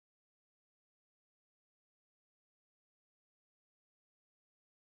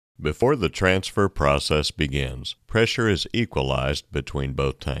Before the transfer process begins, pressure is equalized between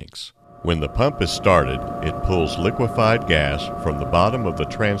both tanks. When the pump is started, it pulls liquefied gas from the bottom of the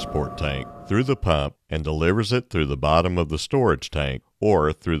transport tank through the pump and delivers it through the bottom of the storage tank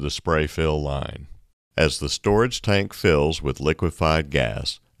or through the spray fill line. As the storage tank fills with liquefied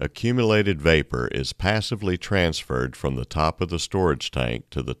gas, accumulated vapor is passively transferred from the top of the storage tank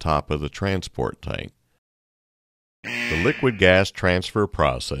to the top of the transport tank. The liquid gas transfer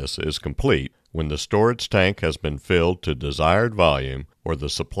process is complete when the storage tank has been filled to desired volume or the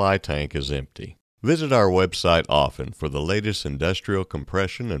supply tank is empty. Visit our website often for the latest industrial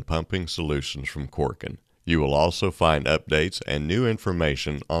compression and pumping solutions from Corken. You will also find updates and new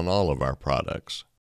information on all of our products.